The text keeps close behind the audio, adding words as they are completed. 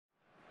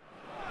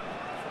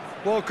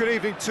Well, good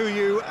evening to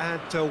you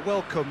and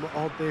welcome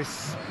on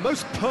this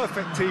most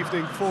perfect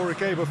evening for a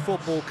game of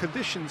football.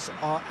 Conditions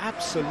are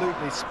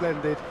absolutely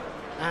splendid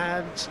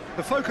and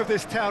the folk of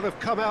this town have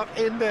come out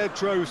in their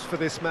droves for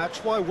this match.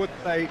 Why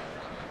wouldn't they?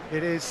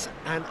 It is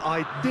an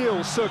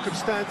ideal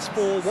circumstance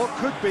for what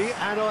could be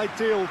an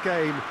ideal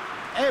game.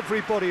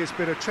 Everybody has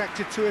been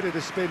attracted to it. It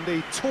has been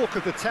the talk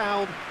of the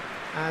town,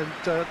 and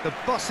the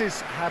buses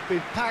have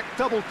been packed,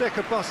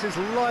 double-decker buses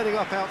lining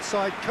up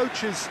outside.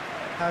 Coaches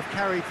have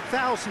carried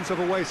thousands of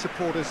away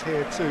supporters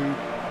here too,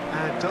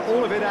 and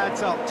all of it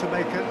adds up to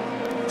make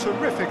a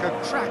terrific, a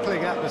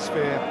crackling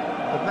atmosphere.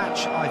 The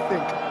match, I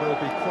think, will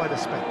be quite a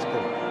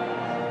spectacle.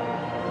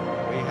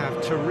 We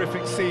have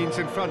terrific scenes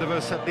in front of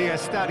us at the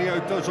Estadio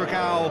do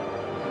Dragão,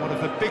 one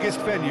of the biggest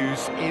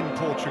venues in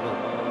Portugal.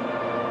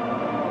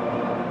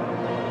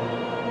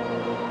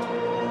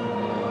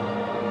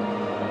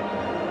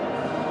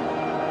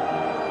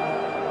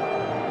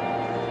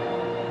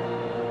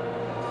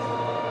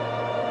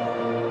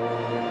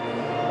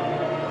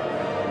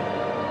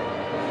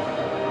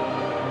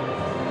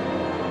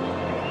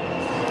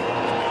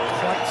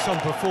 Some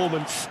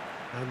performance,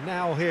 and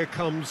now here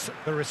comes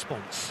the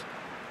response.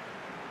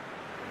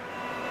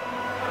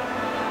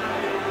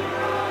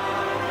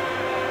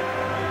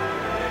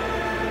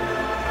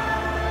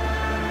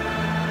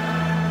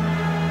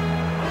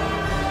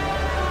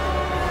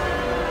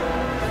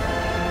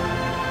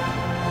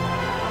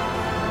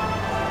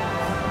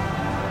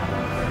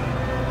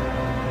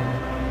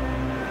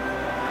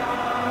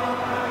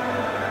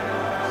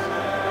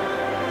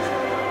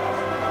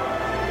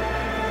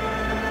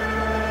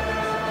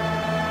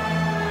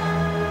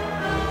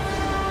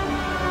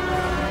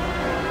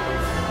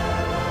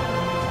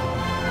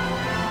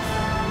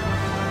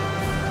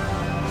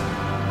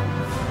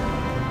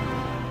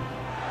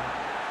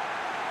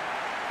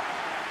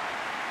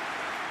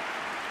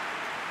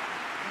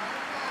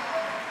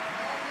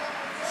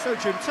 So,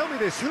 Jim, tell me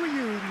this, who are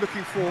you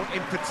looking for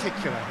in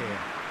particular here?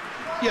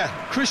 Yeah,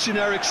 Christian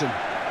Eriksen.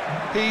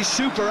 He's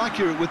super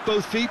accurate with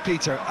both feet,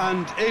 Peter,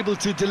 and able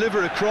to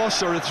deliver a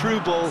cross or a through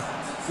ball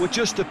with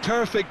just the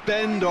perfect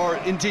bend or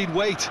indeed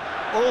weight.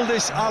 All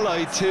this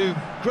allied to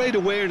great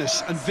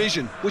awareness and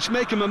vision, which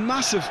make him a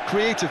massive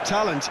creative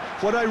talent.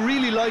 What I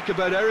really like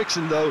about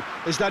Eriksen, though,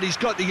 is that he's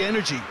got the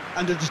energy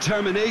and the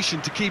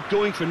determination to keep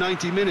going for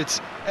 90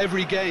 minutes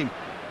every game.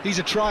 He's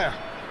a trier.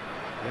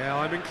 Yeah,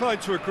 I'm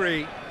inclined to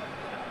agree.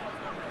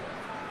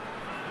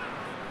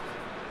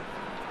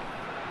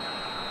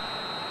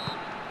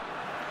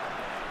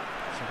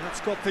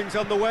 That's got things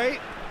underway.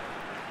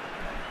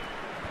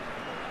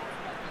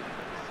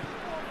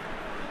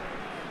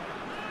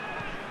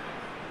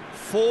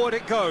 Forward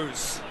it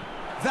goes.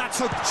 That's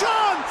a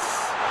chance!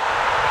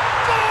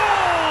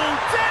 Goal!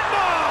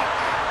 Denmark!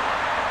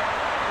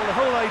 Well, the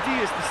whole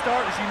idea is to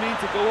start as you mean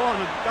to go on,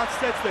 and that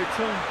sets their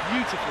tone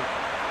beautifully.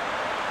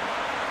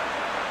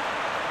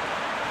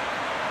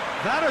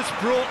 That has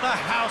brought the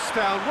house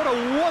down. What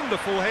a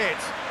wonderful hit.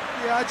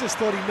 Yeah, I just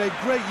thought he made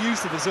great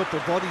use of his upper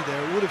body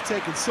there. It would have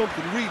taken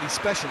something really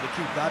special to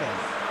keep that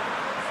out.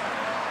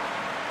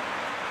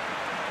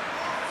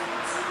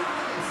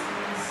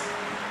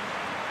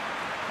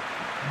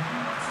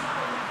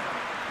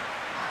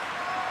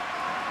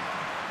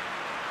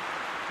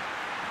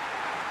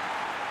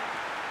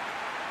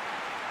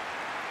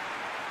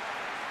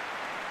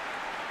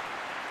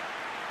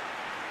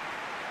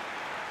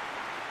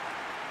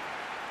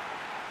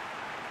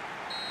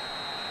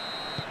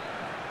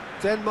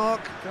 Denmark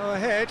go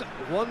ahead,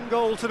 1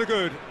 goal to the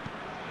good.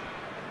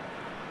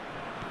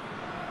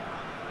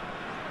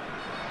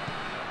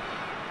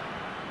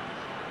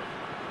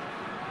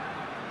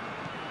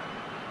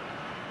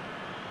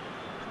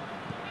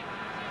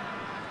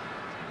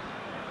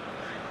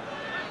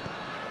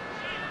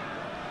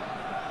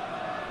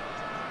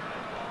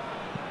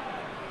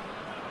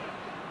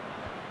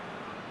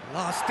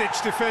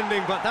 Last-ditch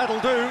defending, but that'll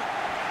do.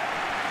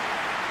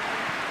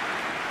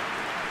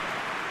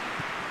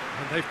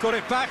 And they've got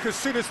it back as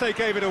soon as they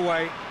gave it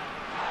away.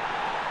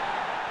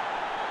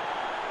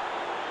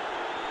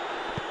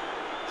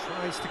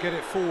 Tries to get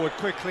it forward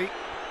quickly.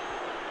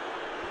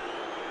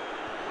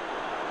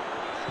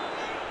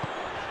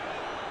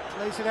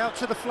 Plays it out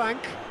to the flank.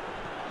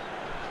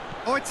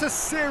 Oh, it's a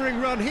searing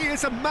run. He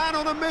is a man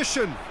on a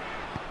mission.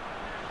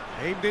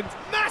 Aimed in.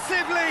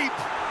 Massive leap!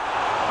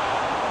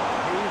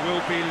 He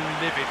will be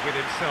livid with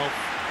himself.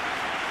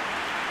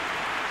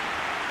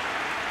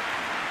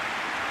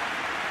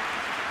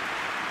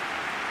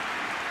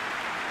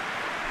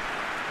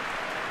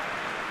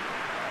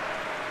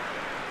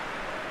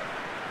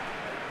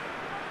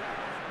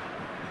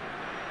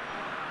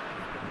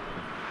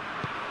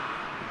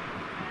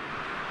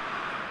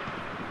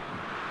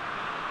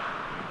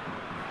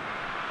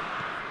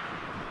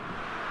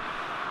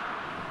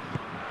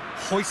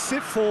 Hoists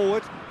it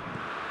forward.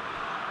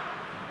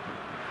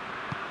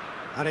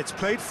 And it's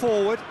played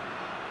forward.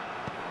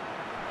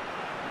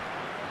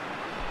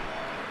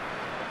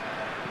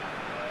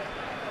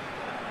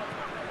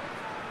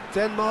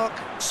 Denmark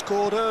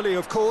scored early,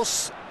 of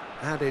course,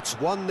 and it's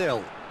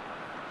 1-0.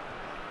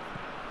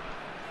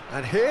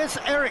 And here's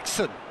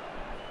Eriksson.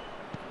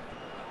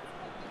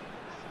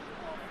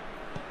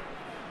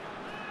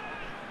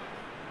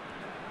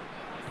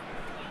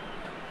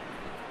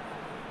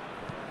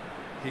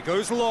 He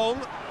goes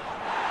long.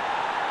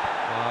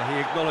 He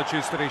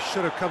acknowledges that he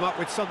should have come up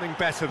with something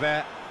better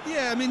there.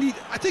 Yeah, I mean,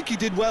 I think he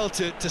did well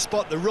to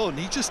spot the run.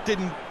 He just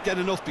didn't get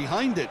enough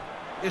behind it.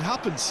 It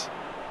happens.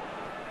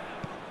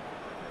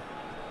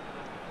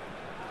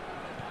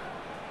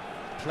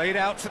 Played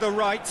out to the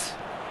right.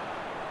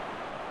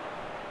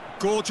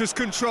 Gorgeous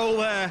control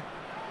there.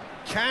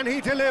 Can he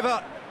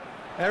deliver?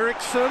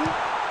 Eriksson.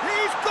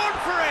 He's gone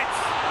for it!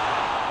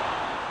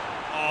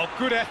 Oh,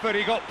 good effort.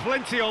 He got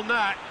plenty on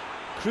that.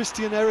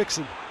 Christian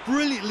Eriksen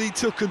brilliantly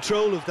took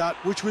control of that,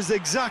 which was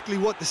exactly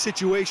what the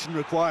situation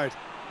required.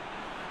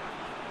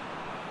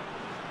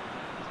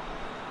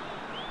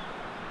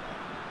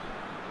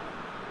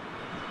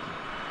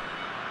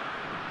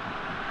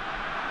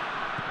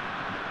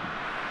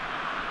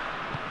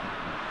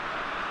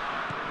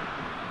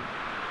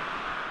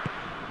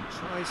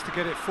 Tries to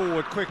get it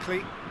forward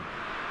quickly.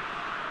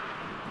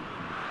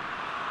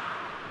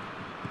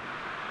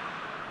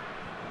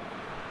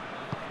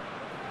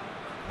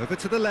 Over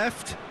to the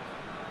left.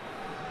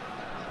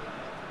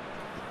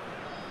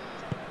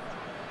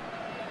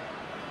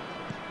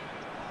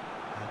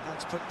 And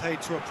that's put paid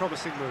to a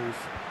promising move.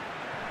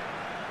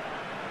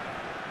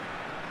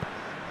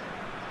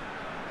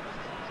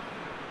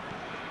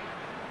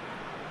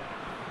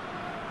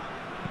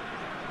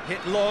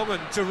 Hit long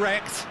and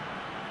direct.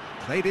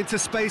 Played into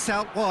space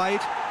out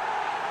wide.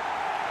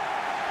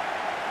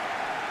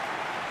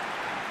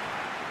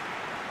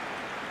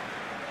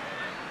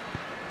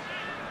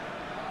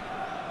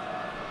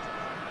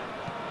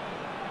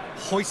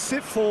 Hoists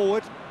it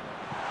forward.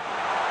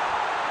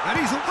 And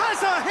he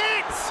has a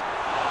hit!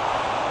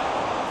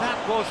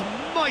 That was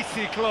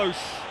mighty close.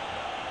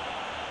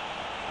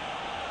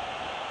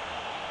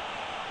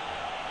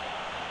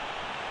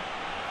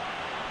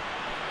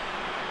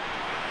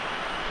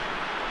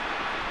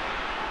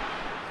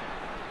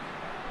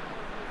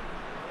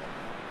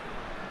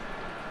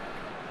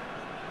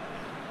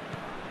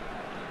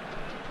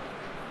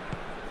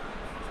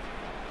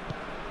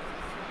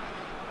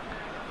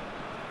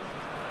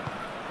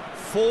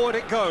 Forward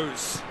it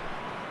goes.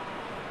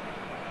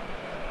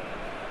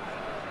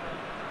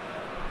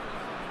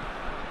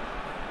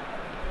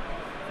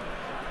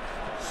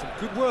 Some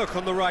good work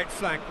on the right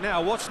flank.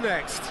 Now, what's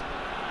next?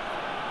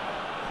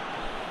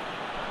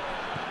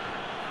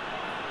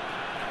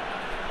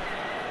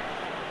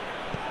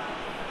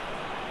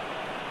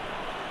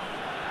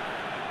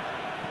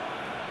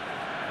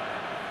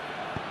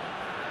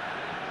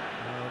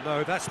 Oh,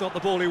 no, that's not the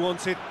ball he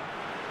wanted.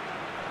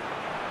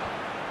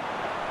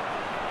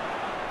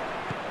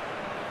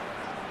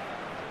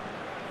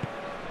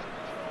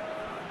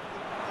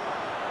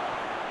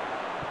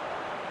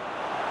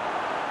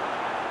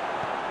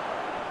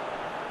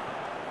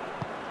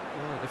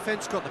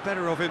 Defence got the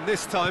better of him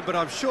this time, but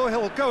I'm sure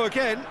he'll go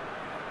again.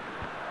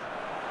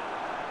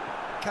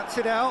 Cuts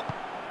it out.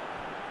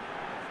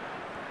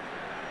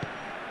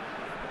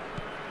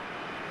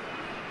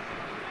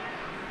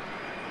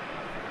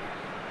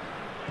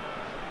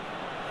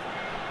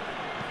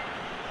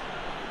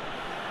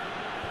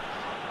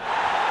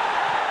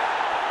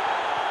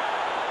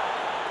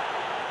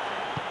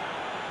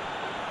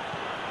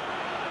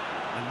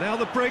 And now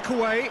the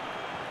breakaway.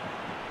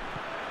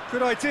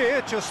 Good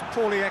idea, just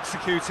poorly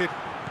executed.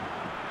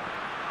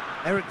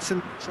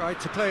 Eriksson tried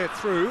to play it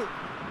through.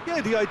 Yeah,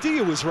 the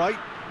idea was right,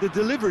 the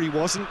delivery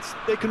wasn't.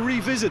 They can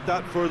revisit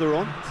that further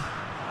on.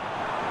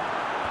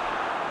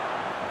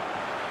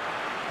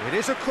 It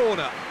is a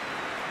corner.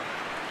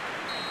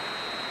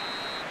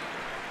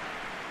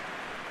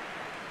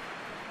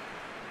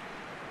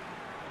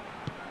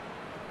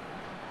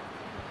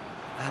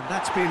 And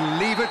that's been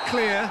levered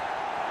clear.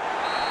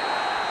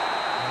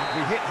 And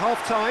we hit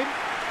half-time.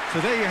 So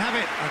there you have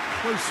it, a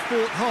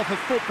close-fought half of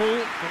football,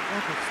 but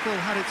one that still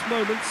had its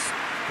moments,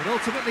 but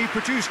ultimately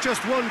produced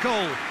just one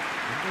goal.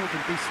 A more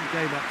than decent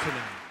game up to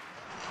now.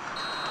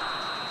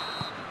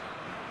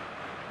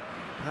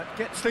 That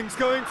gets things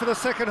going for the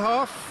second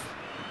half.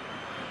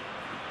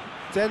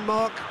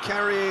 Denmark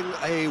carrying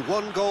a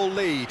one-goal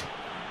lead.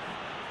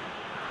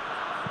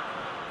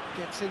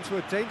 Gets into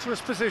a dangerous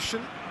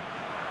position.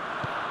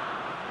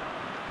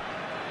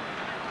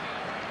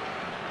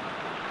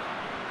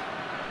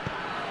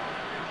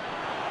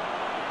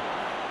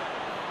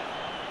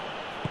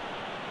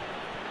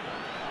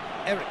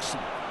 Eriksson.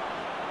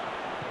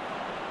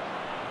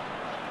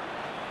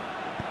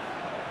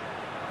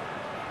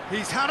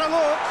 He's had a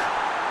look.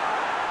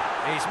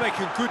 He's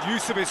making good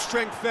use of his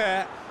strength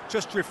there,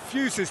 just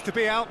refuses to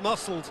be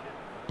out-muscled.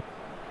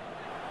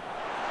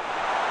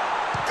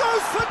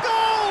 Goes for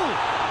goal!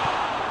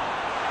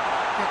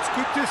 Gets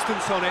good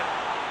distance on it.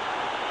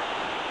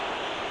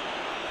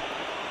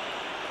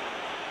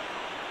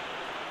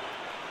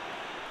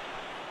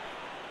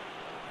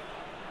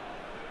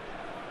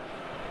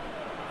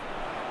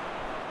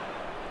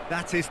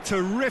 That is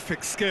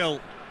terrific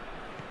skill.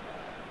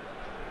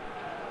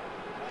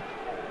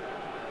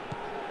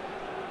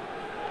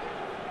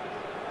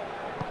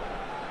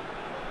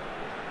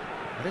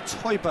 And it's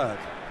Højbjerg.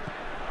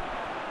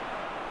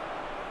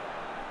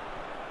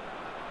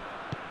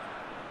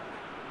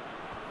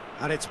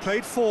 And it's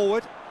played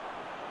forward.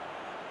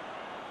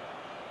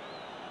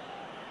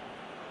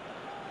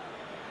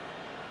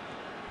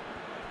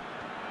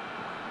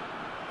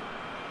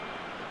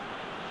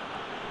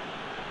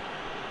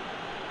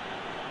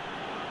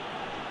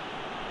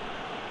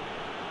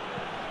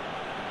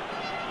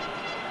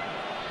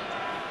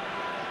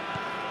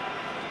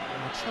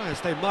 Try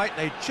as they might,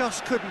 they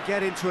just couldn't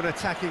get into an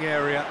attacking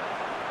area.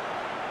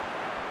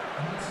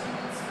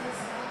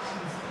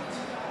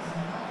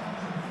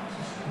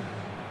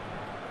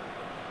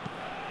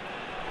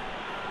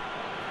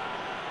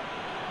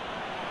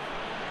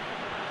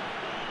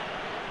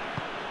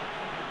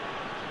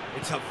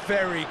 It's a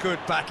very good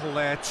battle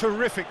there,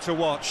 terrific to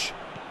watch.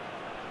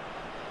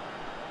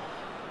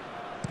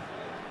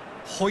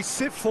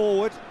 Hoists it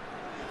forward.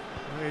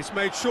 He's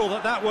made sure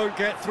that that won't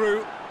get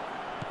through.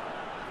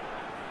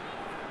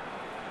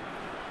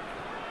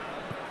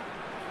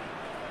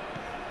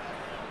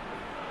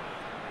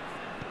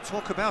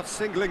 Talk about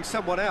singling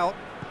someone out.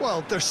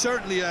 Well, there's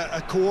certainly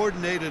a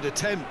coordinated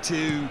attempt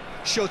to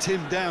shut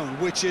him down,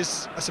 which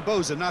is, I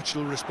suppose, a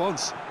natural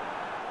response.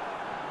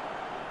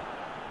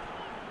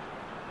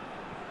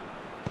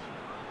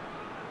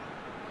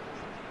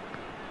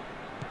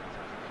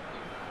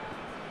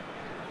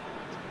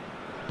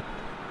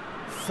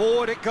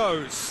 Forward it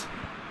goes.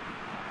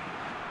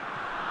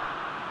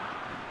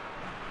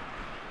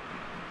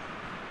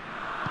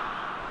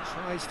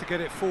 Tries to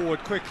get it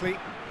forward quickly.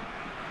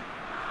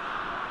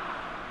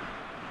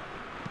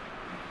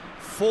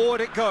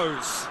 Forward it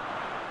goes.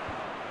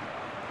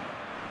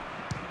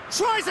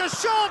 Tries a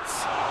shot!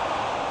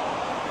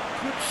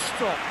 Good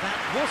stop, that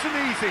wasn't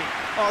easy.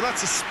 Oh,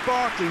 that's a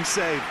sparkling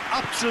save,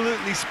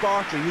 absolutely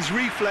sparkling. His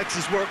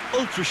reflexes were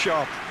ultra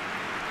sharp.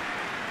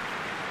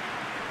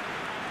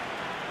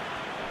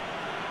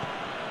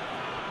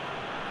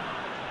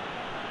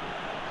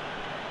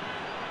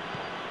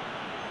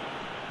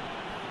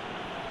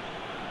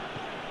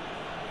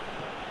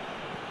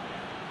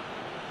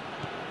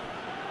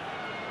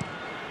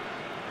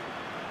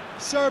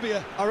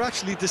 Serbia are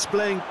actually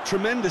displaying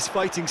tremendous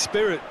fighting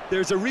spirit.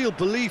 There's a real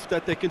belief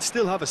that they can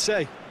still have a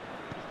say.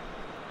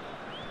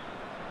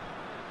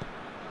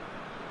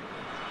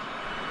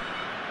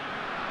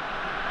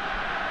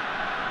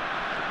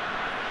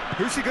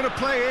 Who's he going to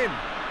play in?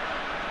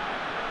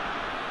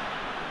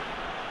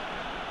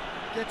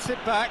 Gets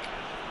it back.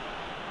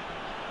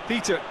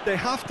 Peter, they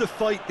have to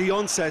fight the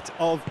onset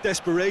of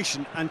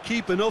desperation and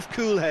keep enough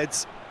cool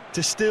heads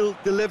to still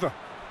deliver.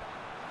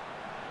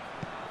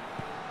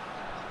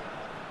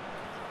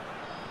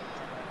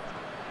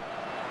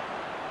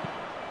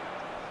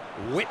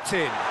 Whipped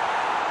in.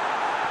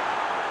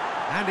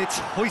 And it's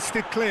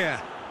hoisted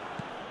clear.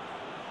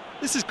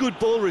 This is good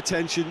ball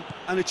retention,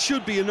 and it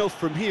should be enough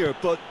from here,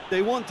 but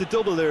they want to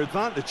double their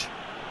advantage.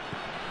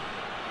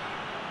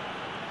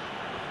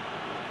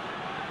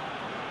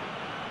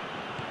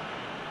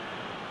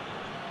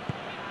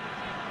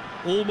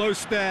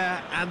 Almost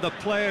there, and the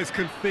players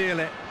can feel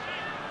it.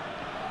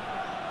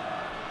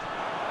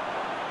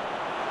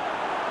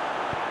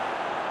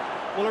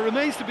 Well, it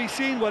remains to be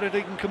seen whether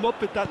they can come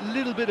up with that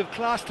little bit of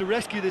class to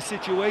rescue this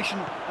situation,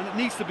 and it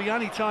needs to be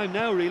any time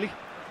now, really.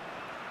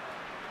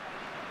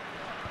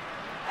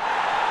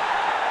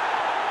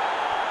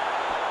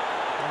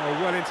 Oh,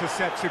 well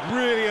intercepted,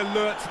 really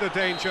alert to the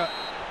danger.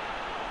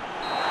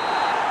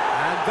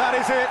 And that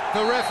is it,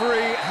 the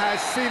referee has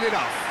seen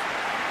enough.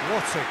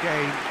 What a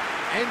game.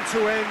 End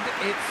to end,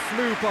 it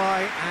flew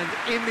by, and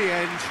in the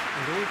end,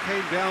 it all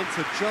came down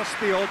to just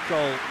the odd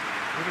goal.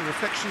 Any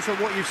reflections on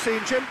what you've seen,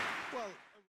 Jim?